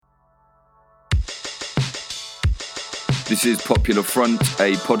This is Popular Front,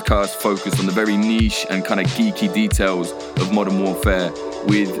 a podcast focused on the very niche and kind of geeky details of modern warfare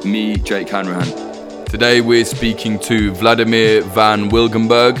with me, Jake Hanrahan. Today we're speaking to Vladimir van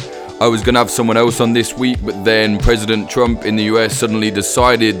Wilgenberg. I was going to have someone else on this week, but then President Trump in the US suddenly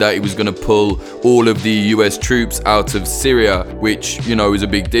decided that he was going to pull all of the US troops out of Syria, which, is a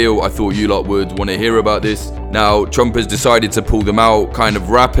big deal. I thought you lot would want to hear about this. Now, Trump has decided to pull them out kind of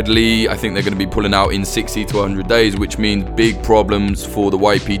rapidly. I think they're going to be pulling out in 60 to 100 days, which means big problems for the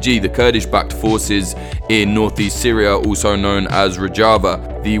YPG, the Kurdish-backed forces in northeast Syria, also known as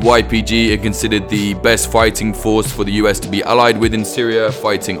Rojava. The YPG are considered the best fighting force for the US to be allied with in Syria,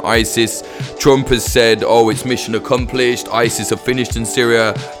 fighting ISIS. Trump has said, it's mission accomplished, ISIS are finished in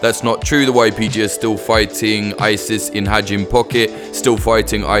Syria. That's not true. The YPG are still fighting ISIS in Hajin Pocket, still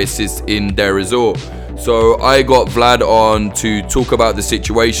fighting ISIS in Deir ez-Zor. So I got Vlad on to talk about the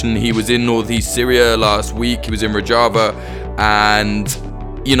situation. He was in northeast Syria last week. He was in Rojava, and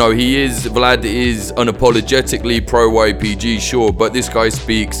Vlad is unapologetically pro-YPG, sure, but this guy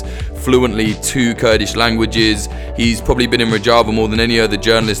speaks fluently 2 Kurdish languages. He's probably been in Rojava more than any other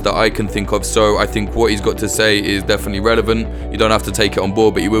journalist that I can think of, so I think what he's got to say is definitely relevant. You don't have to take it on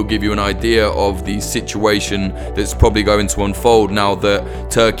board, but he will give you an idea of the situation that's probably going to unfold now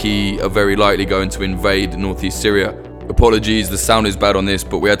that Turkey are very likely going to invade northeast Syria. Apologies, the sound is bad on this,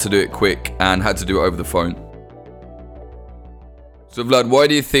 but we had to do it quick and had to do it over the phone. So Vlad, why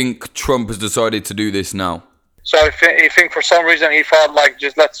do you think Trump has decided to do this now? So I think for some reason he felt like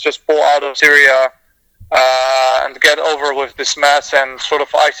let's just pull out of Syria and get over with this mess, and sort of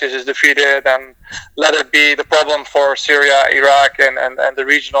ISIS is defeated, and let it be the problem for Syria, Iraq, and the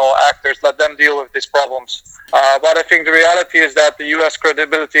regional actors. Let them deal with these problems. But I think the reality is that the U.S.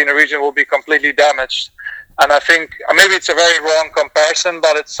 credibility in the region will be completely damaged. And I think maybe it's a very wrong comparison,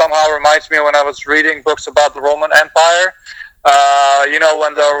 but it somehow reminds me when I was reading books about the Roman Empire.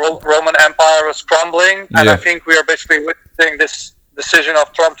 When the Roman Empire was crumbling, and I think we are basically witnessing this decision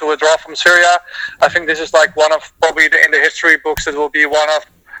of Trump to withdraw from Syria. I think this is like one of probably in the history books, it will be one of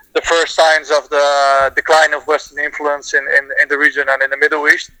the first signs of the decline of Western influence in the region and in the Middle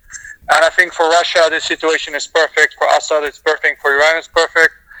East. And I think for Russia, this situation is perfect. For Assad, it's perfect. For Iran, it's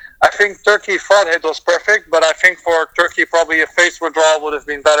perfect. I think Turkey thought it was perfect, but I think for Turkey, probably a phased withdrawal would have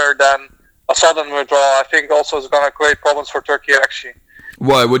been better than a sudden withdrawal. I think also is going to create problems for Turkey, actually.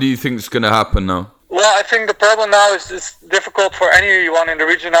 Why? What do you think is going to happen now? Well, I think the problem now is it's difficult for anyone in the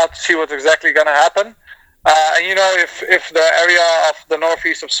region now to see what's exactly going to happen. If the area of the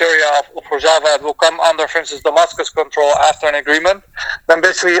northeast of Syria, of Rojava, will come under, for instance, Damascus control after an agreement, then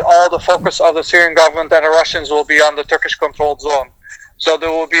basically all the focus of the Syrian government and the Russians will be on the Turkish-controlled zone. So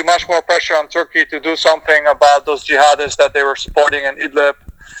there will be much more pressure on Turkey to do something about those jihadists that they were supporting in Idlib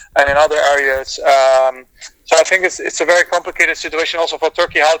and in other areas. So I think it's a very complicated situation also for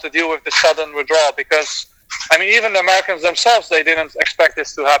Turkey, how to deal with the sudden withdrawal, because, even the Americans themselves, they didn't expect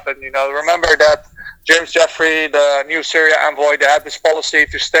this to happen. Remember that James Jeffrey, the new Syria envoy, they had this policy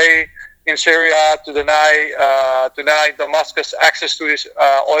to stay in Syria, to deny Damascus access to these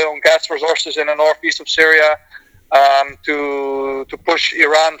oil and gas resources in the northeast of Syria, to push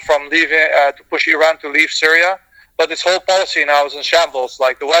Iran to leave Syria. But this whole policy now is in shambles.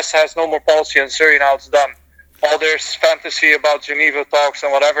 Like, the West has no more policy in Syria now, it's done. All this fantasy about Geneva talks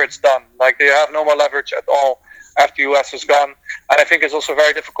and whatever, it's done. Like, they have no more leverage at all after the US is gone. And I think it's also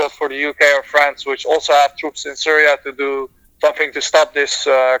very difficult for the UK or France, which also have troops in Syria, to do something to stop this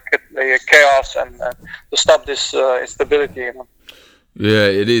chaos and to stop this instability. Yeah,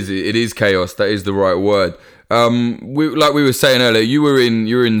 it is chaos. That is the right word. Like we were saying earlier, you were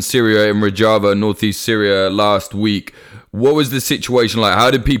in Syria, in Rojava, northeast Syria, last week. What was the situation like? How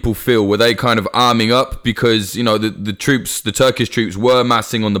did people feel? Were they kind of arming up? Because, the Turkish troops were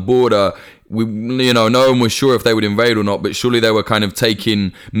massing on the border. No one was sure if they would invade or not, but surely they were kind of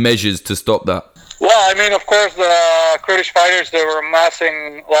taking measures to stop that. Well, of course, the Kurdish fighters, they were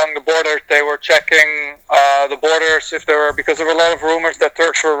massing along the border. They were checking the borders because there were a lot of rumors that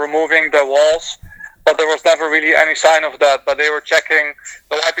Turks were removing the walls. But there was never really any sign of that. But they were checking,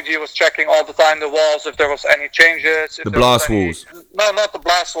 the YPG was checking all the time the walls, if there was any changes. The blast walls? No, not the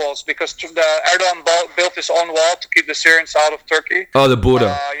blast walls, because Erdogan built his own wall to keep the Syrians out of Turkey. Oh, the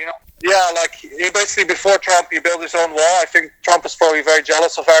border. He basically, before Trump, he built his own wall. I think Trump is probably very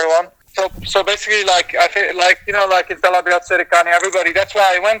jealous of Erdogan. So basically, I feel in Tel Abyad, Serikani, everybody, that's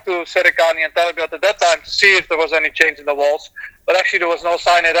why I went to Serikani and Tel Abyad at that time to see if there was any change in the walls. But actually, there was no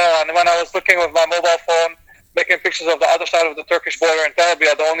sign at all. And when I was looking with my mobile phone, making pictures of the other side of the Turkish border in Tel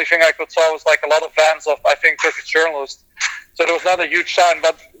Abyad, the only thing I could saw was a lot of vans of, I think, Turkish journalists. So there was not a huge sign.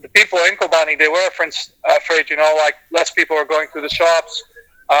 But the people in Kobani, they were afraid, like less people are going to the shops.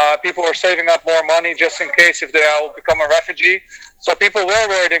 People were saving up more money just in case if they will become a refugee. So people were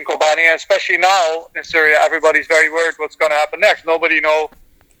worried in Kobani, and especially now in Syria, everybody's very worried what's going to happen next. Nobody knows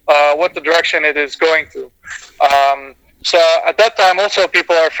what the direction it is going to. So at that time, also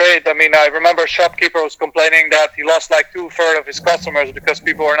people are afraid. I mean, I remember a shopkeeper was complaining that he lost like 2/3 of his customers because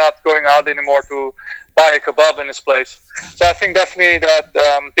people were not going out anymore to buy a kebab in his place. So I think definitely that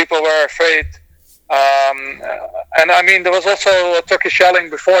people were afraid. And I mean, there was also a Turkish shelling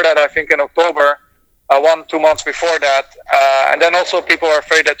before that, I think in October, 1-2 months before that. And then also people are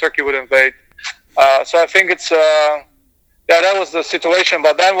afraid that Turkey would invade. So I think it's... that was the situation.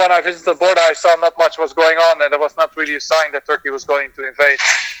 But then when I visited the border, I saw not much was going on, and there was not really a sign that Turkey was going to invade.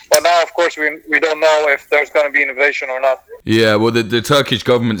 But now, of course, we don't know if there's going to be an invasion or not. Yeah, well, the Turkish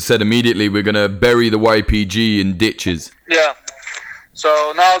government said immediately we're going to bury the YPG in ditches. Yeah.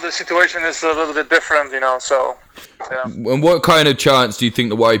 So now the situation is a little bit different, so... Yeah. And what kind of chance do you think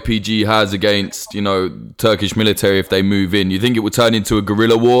the YPG has against, Turkish military if they move in? You think it would turn into a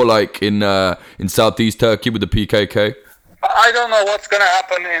guerrilla war like in southeast Turkey with the PKK? I don't know what's going to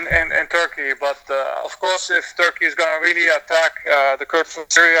happen in Turkey, but of course, if Turkey is going to really attack the Kurds from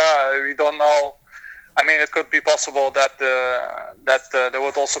Syria, we don't know. I mean, it could be possible that there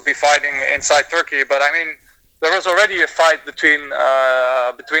would also be fighting inside Turkey. But I mean, there was already a fight between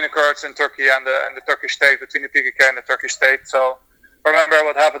the Kurds in Turkey and the Turkish state, between the PKK and the Turkish state. So remember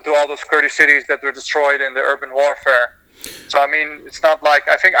what happened to all those Kurdish cities that were destroyed in the urban warfare. So I mean, it's not like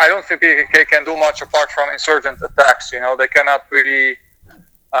I don't think PKK can do much apart from insurgent attacks. They cannot really.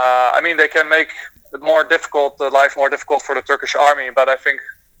 They can make it more difficult, the life more difficult for the Turkish army. But I think,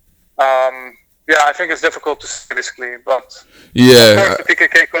 I think it's difficult to say basically. But of course, the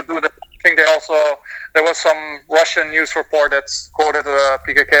PKK could do that. I think there was some Russian news report that's quoted a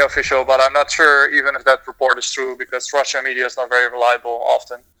PKK official, but I'm not sure even if that report is true because Russian media is not very reliable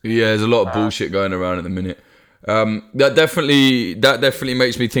often. Yeah, there's a lot of bullshit going around at the minute. That definitely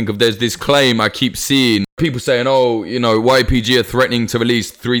makes me think of there's this claim I keep seeing people saying, YPG are threatening to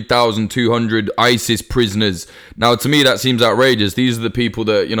release 3,200 ISIS prisoners. Now to me that seems outrageous. These are the people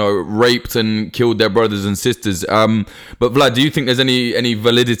that raped and killed their brothers and sisters. But Vlad, do you think there's any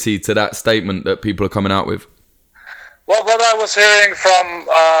validity to that statement that people are coming out with? Well, what I was hearing from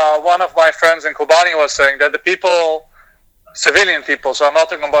one of my friends in Kobani was saying that the people, civilian people, so I'm not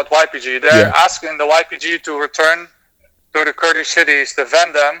talking about YPG, they're asking the YPG to return to the Kurdish cities,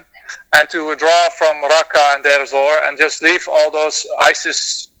 defend them, and to withdraw from Raqqa and Deir Zor and just leave all those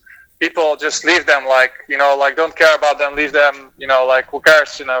ISIS people, just leave them, don't care about them, leave them, who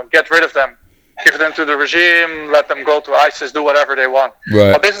cares, get rid of them, give them to the regime, let them go to ISIS, do whatever they want.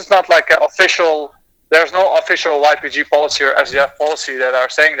 Right. But this is not like an official, there's no official YPG policy or SDF policy that are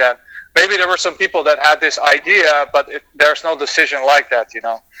saying that. Maybe there were some people that had this idea, but there's no decision like that,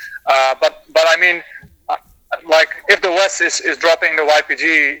 But I mean, if the West is dropping the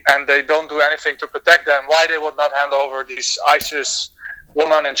YPG and they don't do anything to protect them, why they would not hand over these ISIS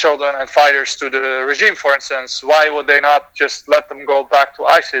women and children and fighters to the regime, for instance? Why would they not just let them go back to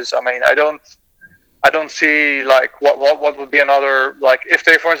ISIS? I mean, I don't see what would be another, if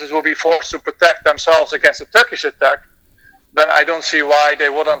they, for instance, will be forced to protect themselves against a Turkish attack, then I don't see why they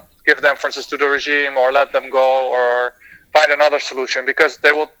wouldn't give them, for instance, to the regime or let them go or find another solution, because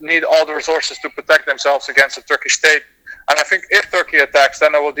they will need all the resources to protect themselves against the Turkish state. And I think if Turkey attacks,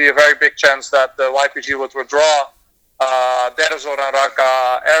 then there will be a very big chance that the YPG would withdraw Deir Zor and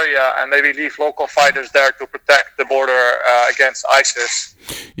Raqqa area and maybe leave local fighters there to protect the border against ISIS.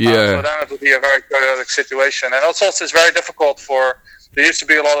 Yeah. So then it would be a very chaotic situation. And also it's very difficult there used to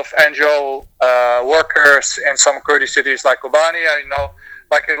be a lot of NGO workers in some Kurdish cities like Kobani.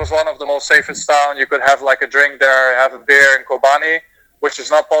 It was one of the most safest towns. You could have a drink there, have a beer in Kobani, which is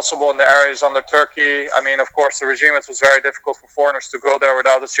not possible in the areas under Turkey. I mean, of course, the regime, it was very difficult for foreigners to go there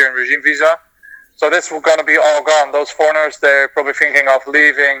without a Syrian regime visa. So this was going to be all gone. Those foreigners, they're probably thinking of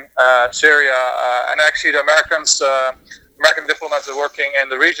leaving Syria. And actually, the American diplomats are working in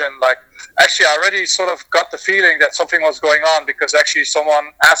the region. Actually, I already sort of got the feeling that something was going on, because actually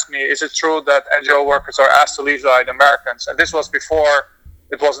someone asked me, is it true that NGO workers are asked to leave by the Americans? And this was before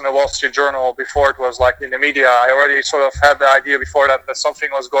it was in the Wall Street Journal, before it was in the media. I already sort of had the idea before that something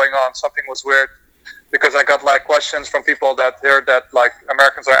was going on, something was weird, because I got questions from people that heard that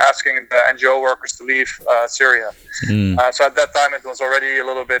Americans are asking the NGO workers to leave Syria. So at that time it was already a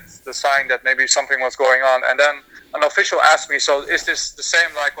little bit the sign that maybe something was going on. And then an official asked me, so is this the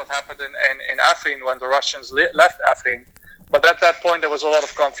same like what happened in Afrin when the Russians left Afrin? But at that point, there was a lot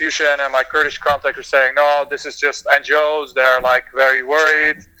of confusion, and my Kurdish contact was saying, no, this is just NGOs. They're like very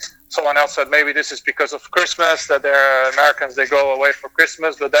worried. Someone else said maybe this is because of Christmas, that they're Americans, they go away for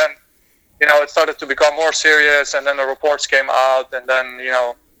Christmas. But then, it started to become more serious, and then the reports came out, and then,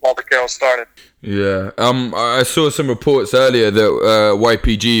 all the chaos started. Yeah. I saw some reports earlier that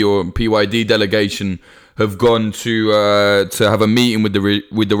YPG or PYD delegation have gone to have a meeting with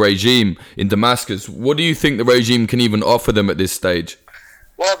the regime in Damascus. What do you think the regime can even offer them at this stage?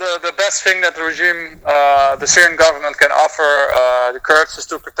 Well, the best thing that the regime, the Syrian government can offer the Kurds is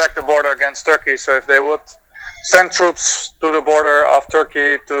to protect the border against Turkey. So if they would send troops to the border of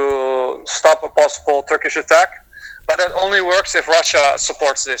Turkey to stop a possible Turkish attack, but that only works if Russia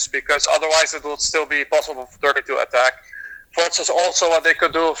supports this, because otherwise it would still be possible for Turkey to attack. For instance, also what they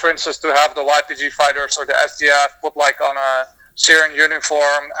could do, for instance, to have the YPG fighters or the SDF put like on a Syrian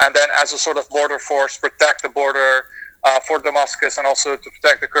uniform, and then as a sort of border force protect the border for Damascus, and also to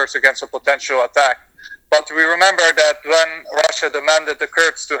protect the Kurds against a potential attack. But we remember that when Russia demanded the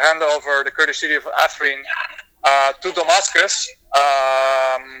Kurds to hand over the Kurdish city of Afrin to Damascus,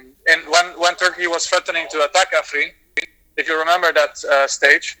 when Turkey was threatening to attack Afrin, if you remember that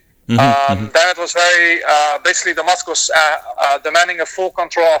stage, then it was very basically Damascus demanding a full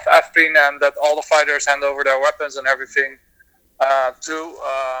control of Afrin, and that all the fighters hand over their weapons and everything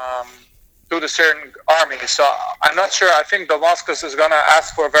to the Syrian army. So I'm not sure. I think Damascus is going to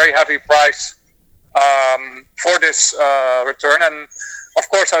ask for a very heavy price for this return. And of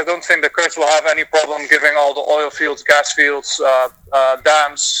course, I don't think the Kurds will have any problem giving all the oil fields, gas fields,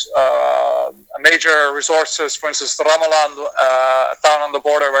 dams, major resources, for instance, the Ramallah, a town on the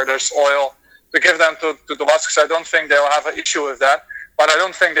border where there's oil, to give them to Damascus. I don't think they'll have an issue with that. But I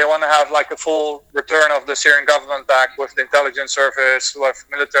don't think they want to have like a full return of the Syrian government back with the intelligence service, with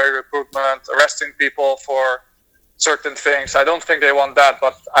military recruitment, arresting people for certain things. I don't think they want that.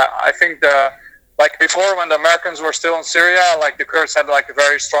 But I think like before, when the Americans were still in Syria, like the Kurds had like a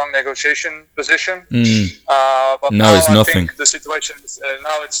very strong negotiation position. But now it's nothing. I think the situation is,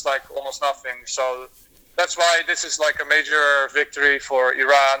 now it's like almost nothing. So that's why this is like a major victory for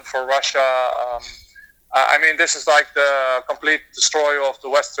Iran, for Russia. I mean, this is like the complete destroy of the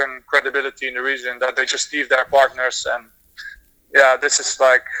Western credibility in the region, that they just leave their partners. And yeah, this is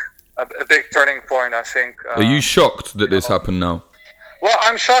like a big turning point, I think. Are you shocked that this happened now? Well,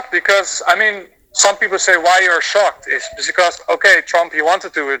 I'm shocked because, I mean, some people say why you're shocked is because, okay, Trump, he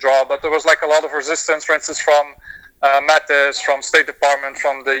wanted to withdraw, but there was like a lot of resistance, for instance, from Mattis, from State Department,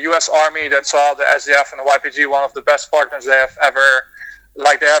 from the U.S. Army, that saw the SDF and the YPG one of the best partners they have ever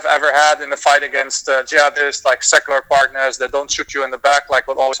had in the fight against jihadists, like secular partners that don't shoot you in the back, like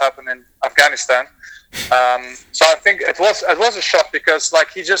what always happened in Afghanistan. So I think it was a shock because like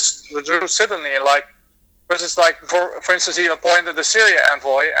he just withdrew suddenly, like versus like for instance he appointed the Syria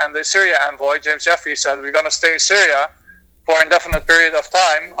envoy, and the Syria envoy James Jeffrey said we're going to stay in Syria for an indefinite period of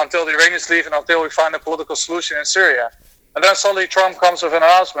time until the Iranians leave and until we find a political solution in Syria. And then suddenly Trump comes with an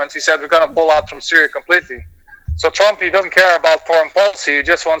announcement. He said we're going to pull out from Syria completely. So Trump, he doesn't care about foreign policy. He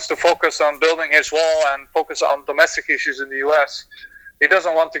just wants to focus on building his wall and focus on domestic issues in the U.S. He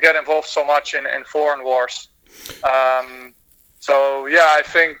doesn't want to get involved so much in foreign wars. So yeah, I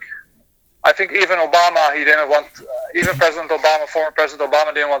think even Obama, he didn't want, even President Obama, former President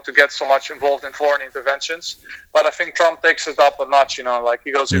Obama, didn't want to get so much involved in foreign interventions. But I think Trump takes it up a notch, like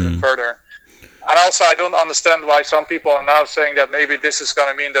he goes even further. And also, I don't understand why some people are now saying that maybe this is going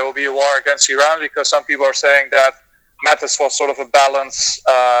to mean there will be a war against Iran, because some people are saying that Mattis was sort of a balance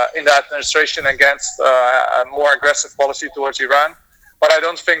in the administration against a more aggressive policy towards Iran. But I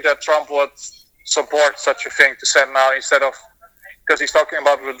don't think that Trump would support such a thing to send now instead of, because he's talking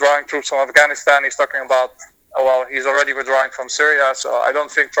about withdrawing troops from Afghanistan, he's talking about, he's already withdrawing from Syria. So I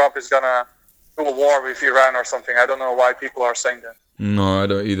don't think Trump is going to do a war with Iran or something. I don't know why people are saying that. No, I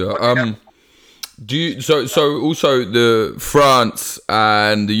don't either. So also the France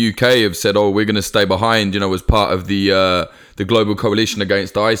and the UK have said, we're going to stay behind, as part of the global coalition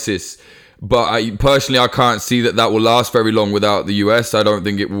against ISIS. But I can't see that will last very long without the US. I don't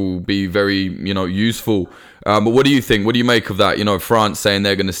think it will be very, useful. But what do you think? What do you make of that? France saying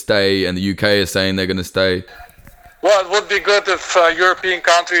they're going to stay and the UK is saying they're going to stay. Well, it would be good if European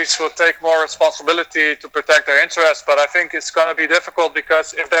countries would take more responsibility to protect their interests, but I think it's going to be difficult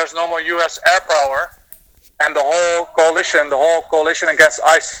because if there's no more U.S. air power, and the whole coalition against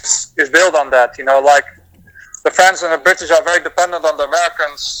ISIS is built on that, like the French and the British are very dependent on the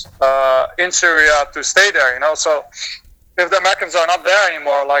Americans in Syria to stay there, so if the Americans are not there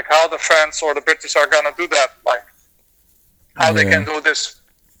anymore, like how the French or the British are going to do that, like how they can do this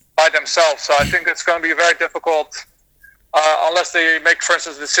by themselves. So I think it's going to be very difficult unless they make, for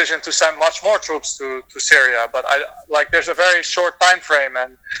instance, the decision to send much more troops to Syria. But there's a very short time frame,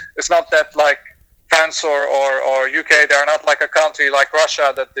 and it's not that like France or UK, they're not like a country like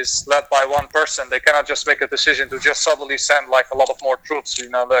Russia that is led by one person. They cannot just make a decision to just suddenly send like a lot of more troops.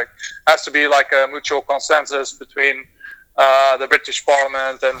 Like has to be like a mutual consensus between the British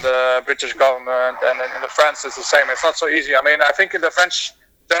Parliament and the British government, and in the France it's the same. It's not so easy. I mean, I think in the French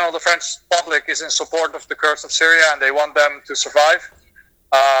public is in support of the Kurds of Syria, and they want them to survive.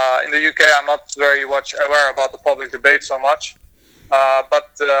 In the UK, I'm not very much aware about the public debate so much, but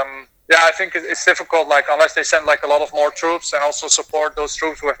I think it's difficult. Like unless they send like a lot of more troops and also support those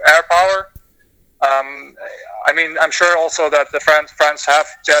troops with air power. I mean, I'm sure also that the France have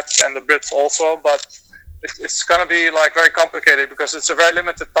jets and the Brits also, but it's going to be like very complicated because it's a very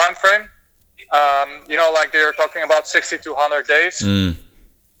limited time frame. Like they're talking about 60 to 100 days.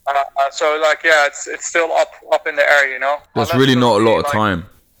 So like, yeah, it's still up in the air, That's really not a lot of time.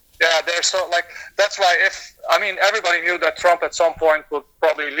 Yeah, there's so like that's why everybody knew that Trump at some point would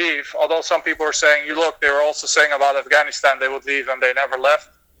probably leave. Although some people are saying, they were also saying about Afghanistan they would leave and they never left.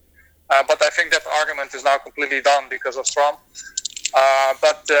 But I think that argument is now completely done because of Trump.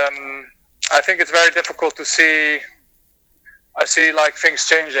 But I think it's very difficult to see. I see like things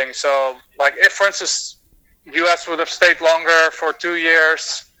changing. So like if, for instance, U.S. would have stayed longer for 2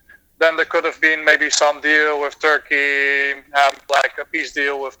 years, then there could have been maybe some deal with Turkey, have like a peace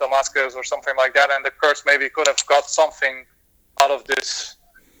deal with Damascus or something like that, and the Kurds maybe could have got something out of this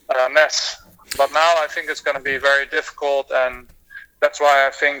mess. But now I think it's going to be very difficult, and that's why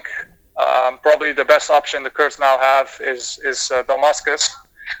I think probably the best option the Kurds now have is Damascus.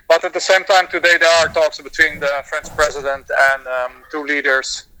 But at the same time, today there are talks between the French president and two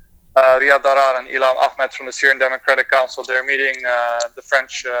leaders, Riyad Darar and Ilham Ahmed from the Syrian Democratic Council. They're meeting the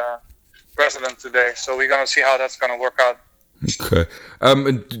French president today, so we're going to see how that's going to work out. Okay.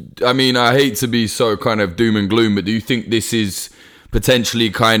 I mean, I hate to be so kind of doom and gloom, but do you think this is potentially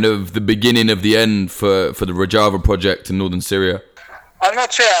kind of the beginning of the end for the Rojava project in northern Syria? I'm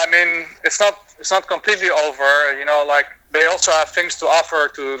not sure. I mean, it's not completely over. Like they also have things to offer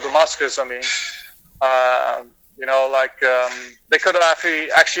to Damascus. I mean, they could have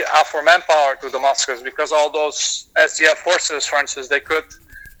actually offer manpower to Damascus, because all those SDF forces, for instance, they could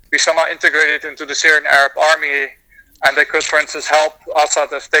be somehow integrated into the Syrian Arab Army, and they could, for instance, help Assad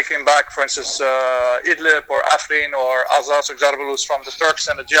have taken back, for instance, Idlib or Afrin or Azaz or Jarbulus from the Turks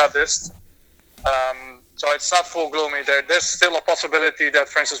and the jihadists. So it's not full gloomy. There's still a possibility that,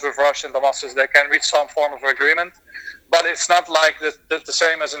 for instance, with Russia and Damascus, they can reach some form of agreement. But it's not like the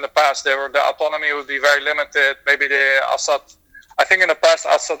same as in the past. The autonomy would be very limited. Maybe I think in the past,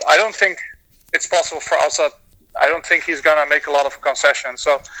 Assad, I don't think it's possible for Assad. I don't think he's going to make a lot of concessions.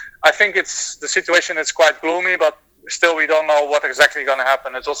 So I think the situation is quite gloomy, but still we don't know what exactly going to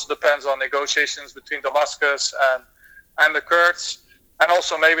happen. It also depends on negotiations between Damascus and the Kurds. And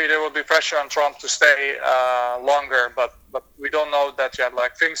also maybe there will be pressure on Trump to stay longer, but we don't know that yet.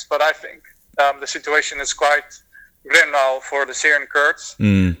 But I think the situation is quite grim now for the Syrian Kurds,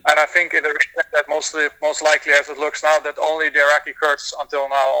 and I think in the region that most likely, as it looks now, that only the Iraqi Kurds until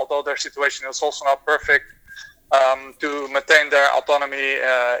now, although their situation is also not perfect, to maintain their autonomy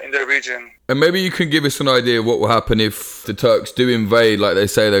in the region. And maybe you can give us an idea of what will happen if the Turks do invade, like they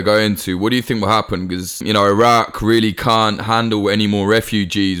say they're going to. What do you think will happen? Because Iraq really can't handle any more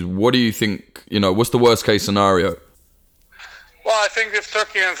refugees. What do you think? What's the worst case scenario? Well, I think if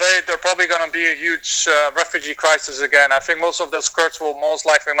Turkey invade, there's probably going to be a huge refugee crisis again. I think most of those Kurds will most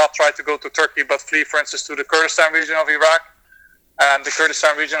likely not try to go to Turkey, but flee, for instance, to the Kurdistan region of Iraq. And the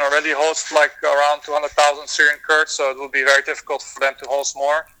Kurdistan region already hosts around 200,000 Syrian Kurds, so it will be very difficult for them to host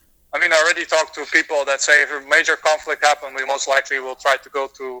more. I mean, I already talked to people that say if a major conflict happens, we most likely will try to go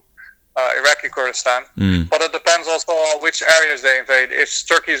to Iraqi Kurdistan. But it depends also on which areas they invade. If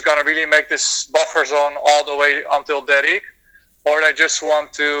Turkey is going to really make this buffer zone all the way until Derik, or they just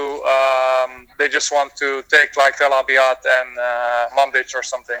want to take like Tel Abyad and Manbij or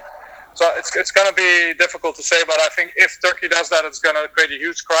something. So it's going to be difficult to say, but I think if Turkey does that, it's going to create a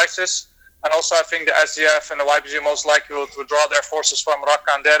huge crisis. And also I think the SDF and the YPG most likely will withdraw their forces from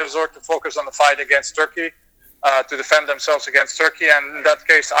Raqqa and Deir ez-Zor to focus on the fight against Turkey, to defend themselves against Turkey. And in that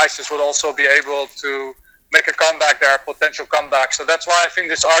case, ISIS would also be able to make a comeback there, potential comeback. So that's why I think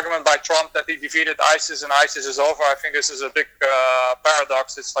this argument by Trump that he defeated ISIS and ISIS is over, I think this is a big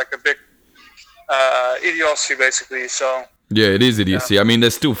paradox. It's like a big idiocy, basically. So yeah, it is idiocy. Yeah. I mean, they're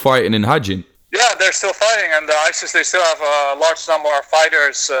still fighting in Hajin. Yeah, they're still fighting, and the ISIS, they still have a large number of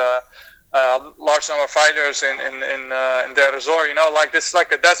fighters. In Deir ez-Zor. This is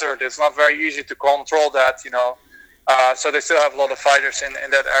like a desert. It's not very easy to control that. So they still have a lot of fighters in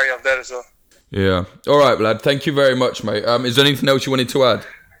that area of there as well. Yeah. All right, Vlad. Thank you very much, mate. Is there anything else you wanted to add?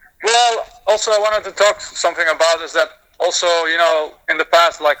 Well, also I wanted to talk something about is that also, in the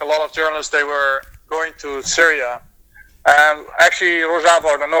past, like a lot of journalists, they were going to Syria. And actually, Rojava,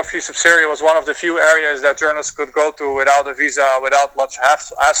 or the northeast of Syria, was one of the few areas that journalists could go to without a visa, without much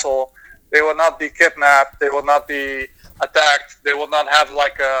hassle. They would not be kidnapped. They would not be attacked. They would not have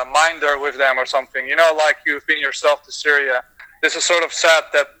like a minder with them or something. Like you've been yourself to Syria. This is sort of sad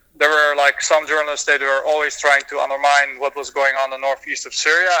that there were like some journalists that were always trying to undermine what was going on in the northeast of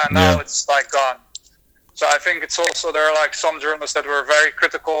Syria, and now it's like gone. So I think it's also, there are like some journalists that were very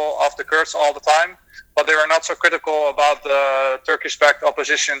critical of the Kurds all the time, but they were not so critical about the Turkish-backed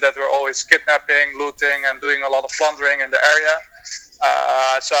opposition that were always kidnapping, looting, and doing a lot of plundering in the area.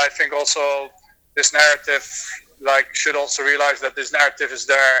 So I think also this narrative, should also realize that this narrative is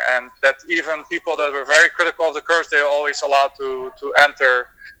there, and that even people that were very critical of the Kurds, they were always allowed to enter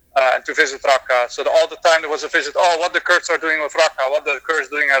and to visit Raqqa. So all the time there was a visit, what the Kurds are doing with Raqqa, what the Kurds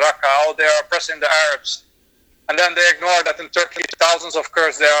doing at Raqqa, they are oppressing the Arabs. And then they ignore that in Turkey, thousands of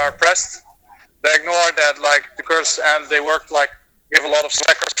Kurds, they are oppressed. They ignore that, the Kurds, and they worked, give a lot of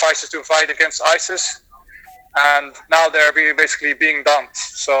sacrifices to fight against ISIS. And now they're basically being dumped.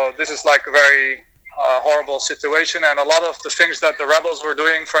 So this is a very horrible situation. And a lot of the things that the rebels were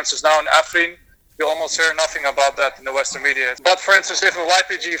doing, for instance, now in Afrin, you almost hear nothing about that in the Western media. But for instance, if a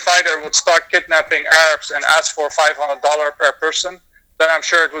YPG fighter would start kidnapping Arabs and ask for $500 per person, then I'm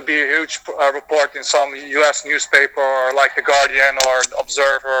sure it would be a huge report in some US newspaper, or like The Guardian or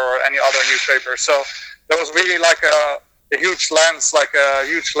Observer or any other newspaper. So there was really a huge lens,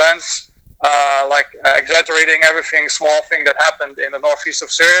 exaggerating everything, small thing that happened in the northeast of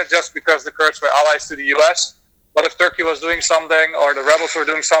Syria, just because the Kurds were allies to the US. But if Turkey was doing something, or the rebels were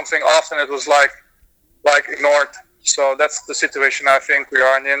doing something, often it was ignored. So that's the situation I think we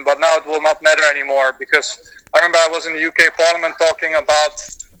are in. But now it will not matter anymore, because I remember I was in the UK Parliament talking about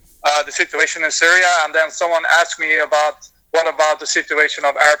the situation in Syria, and then someone asked me what about the situation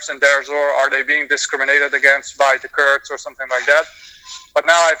of Arabs in Deir ez-Zor? Are they being discriminated against by the Kurds or something like that? But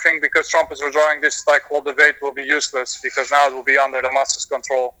now I think because Trump is withdrawing, this whole debate will be useless, because now it will be under Damascus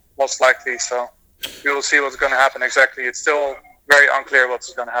control, most likely. So we will see what's going to happen exactly. It's still very unclear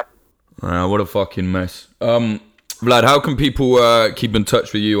what's going to happen. What a fucking mess. Vlad, how can people keep in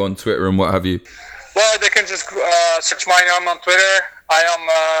touch with you on Twitter and what have you? Well, they can just search my name on Twitter. I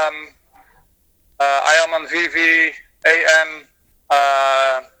am on VVAN.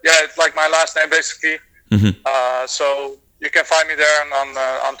 It's like my last name basically. Mm-hmm. So you can find me there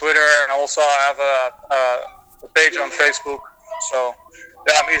on Twitter, and also I have a page on Facebook. So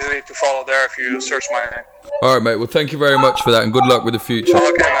I'm easily to follow there if you search my name. All right, mate. Well, thank you very much for that, and good luck with the future.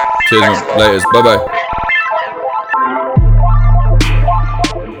 Okay, man. Cheers, man. Laters. Bye-bye.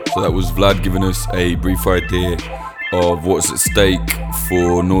 So that was Vlad giving us a brief idea of what's at stake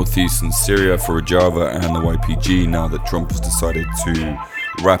for northeastern Syria, for Rojava and the YPG, now that Trump has decided to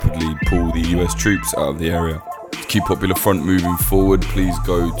rapidly pull the US troops out of the area. To keep Popular Front moving forward, please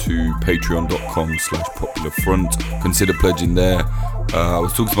go to patreon.com/popularfront. Consider pledging there. I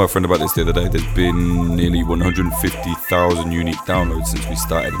was talking to my friend about this the other day. There's been nearly 150,000 unique downloads since we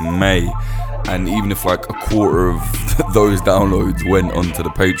started in May. And even if a quarter of those downloads went onto the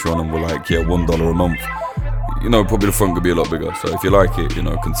Patreon and were $1 a month, Popular Front could be a lot bigger. So if you like it,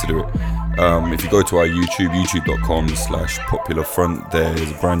 consider it. If you go to our youtube.com/popularfront,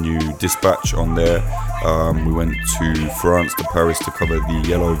 there's a brand new dispatch on there. We went to France, to Paris, to cover the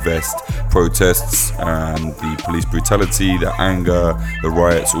yellow vest protests and the police brutality, the anger, the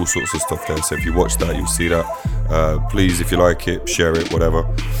riots, all sorts of stuff there. So if you watch that, you'll see that. Please, if you like it, share it, whatever.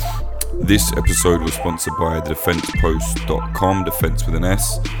 This episode was sponsored by defensepost.com, defense with an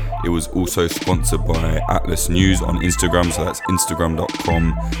S. It was also sponsored by Atlas News on Instagram, so that's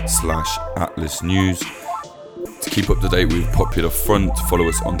instagram.com/Atlas News. To keep up to date with Popular Front, follow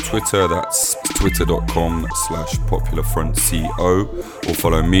us on Twitter, that's twitter.com/popularfrontco, or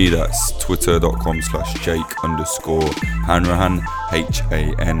follow me, that's twitter.com/Jake_Hanrahan,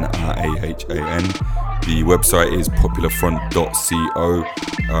 HANRAHAN. The website is popularfront.co.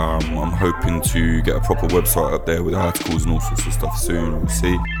 I'm hoping to get a proper website up there with articles and all sorts of stuff soon, we'll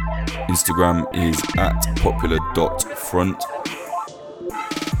see. Instagram is @popular.front.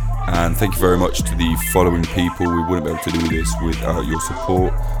 And thank you very much to the following people. We wouldn't be able to do this without your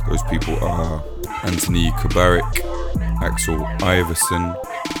support. Those people are Anthony Kubarik, Axel Iverson,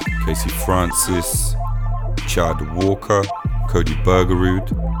 Casey Francis, Chad Walker, Cody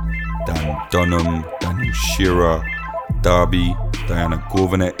Bergerud, Dan Dunham, Daniel Shearer, Darby, Diana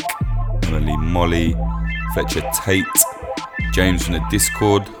Gorvanek, Emily Molly, Fletcher Tate, James from the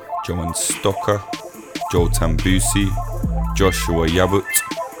Discord, Joanne Stocker, Joel Tambusi, Joshua Yabut,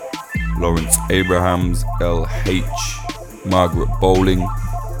 Lawrence Abrahams, LH, Margaret Bowling,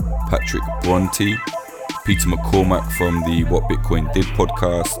 Patrick Bronte, Peter McCormack from the What Bitcoin Did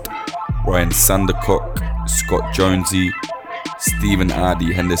podcast, Ryan Sandercock, Scott Jonesy, Stephen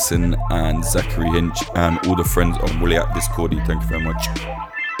Adi Henderson, and Zachary Hinch, and all the friends on Willie at Discordy. Thank you very much.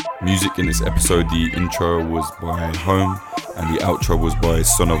 Music in this episode, the intro was by Home and the outro was by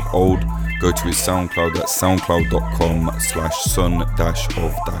Son of Old. Go to his SoundCloud at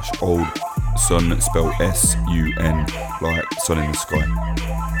soundcloud.com/son-of-old. Sun spelled S-U-N, like sun in the sky.